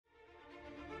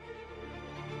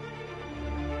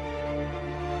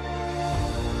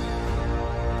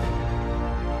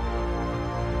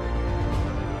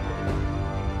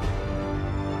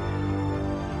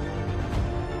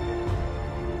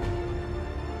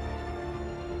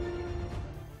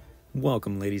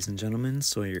Welcome ladies and gentlemen,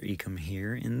 SoirEkim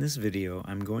here. In this video,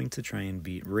 I'm going to try and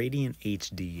beat Radian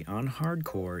HD on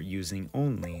hardcore using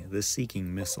only the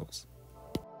Seeking missiles.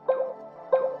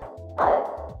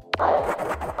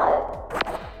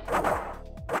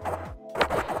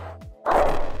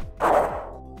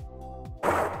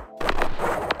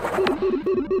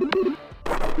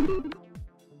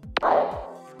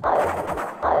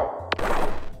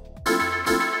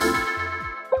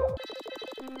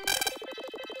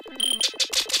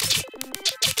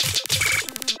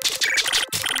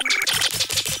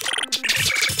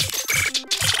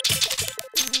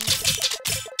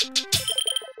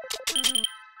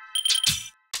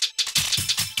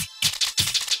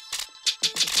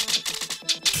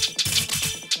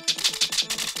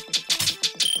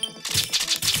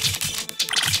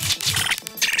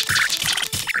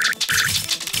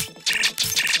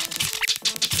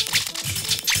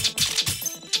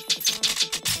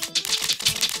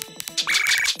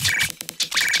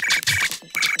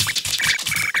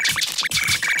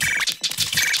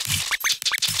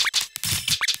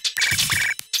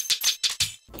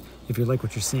 If you like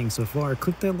what you're seeing so far,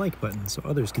 click that like button so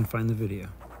others can find the video.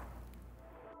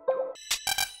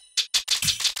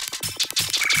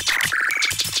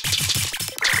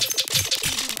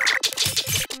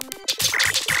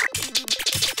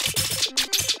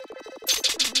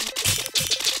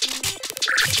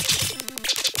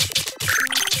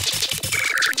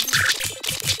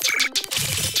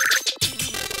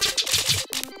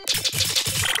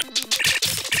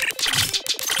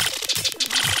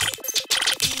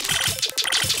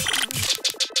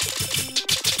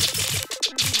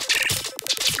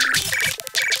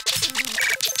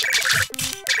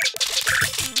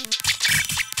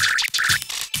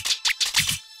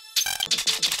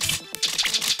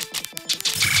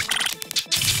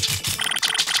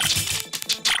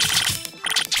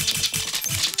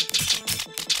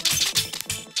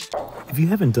 If you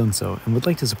haven't done so and would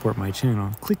like to support my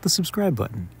channel, click the subscribe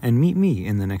button and meet me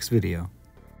in the next video.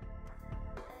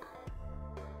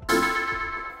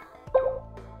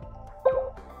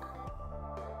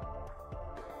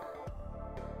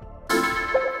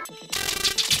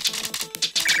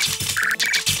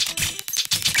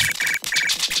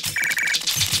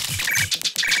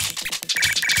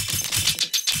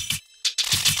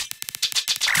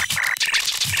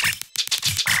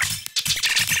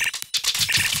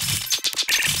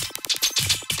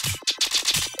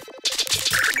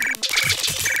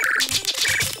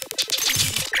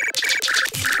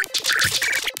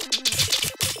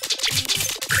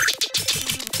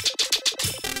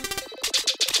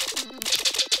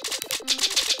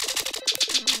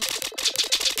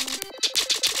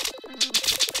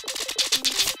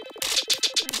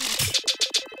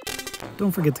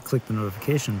 Don't forget to click the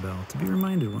notification bell to be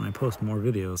reminded when I post more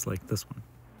videos like this one.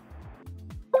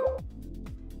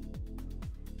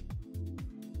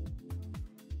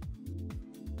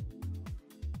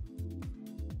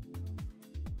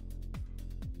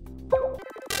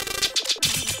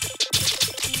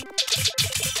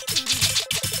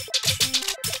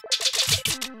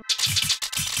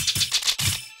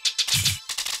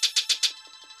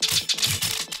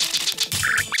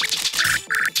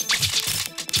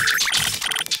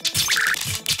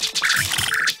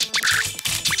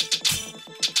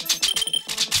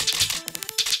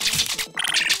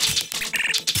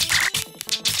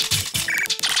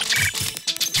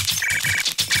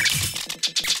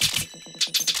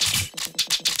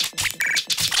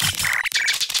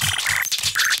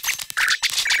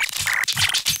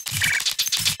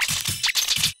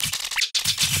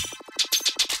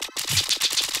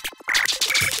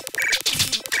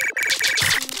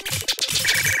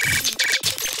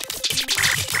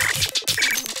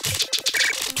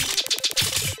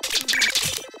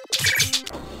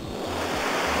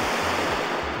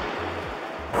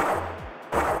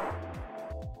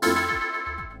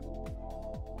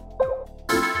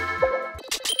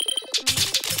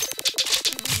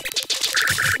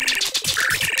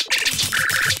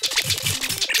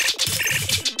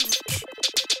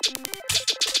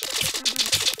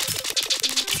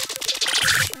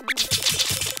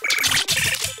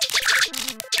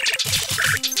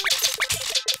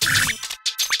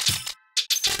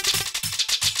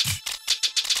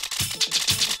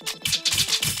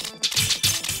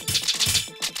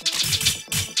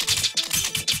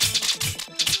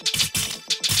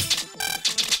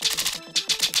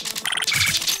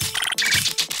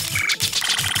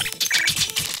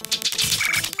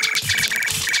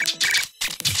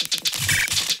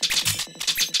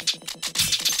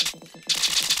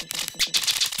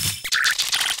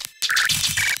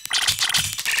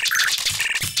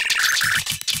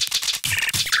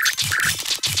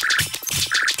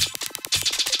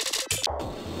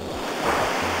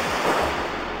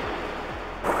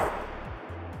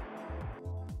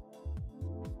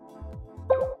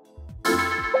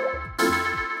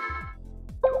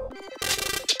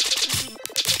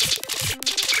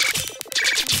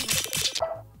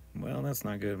 that's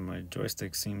not good. My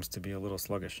joystick seems to be a little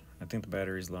sluggish. I think the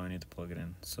battery's low. I need to plug it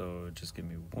in. So just give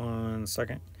me 1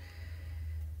 second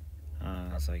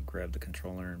as I grab the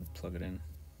controller and plug it in.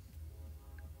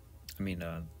 I mean,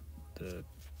 the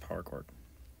power cord.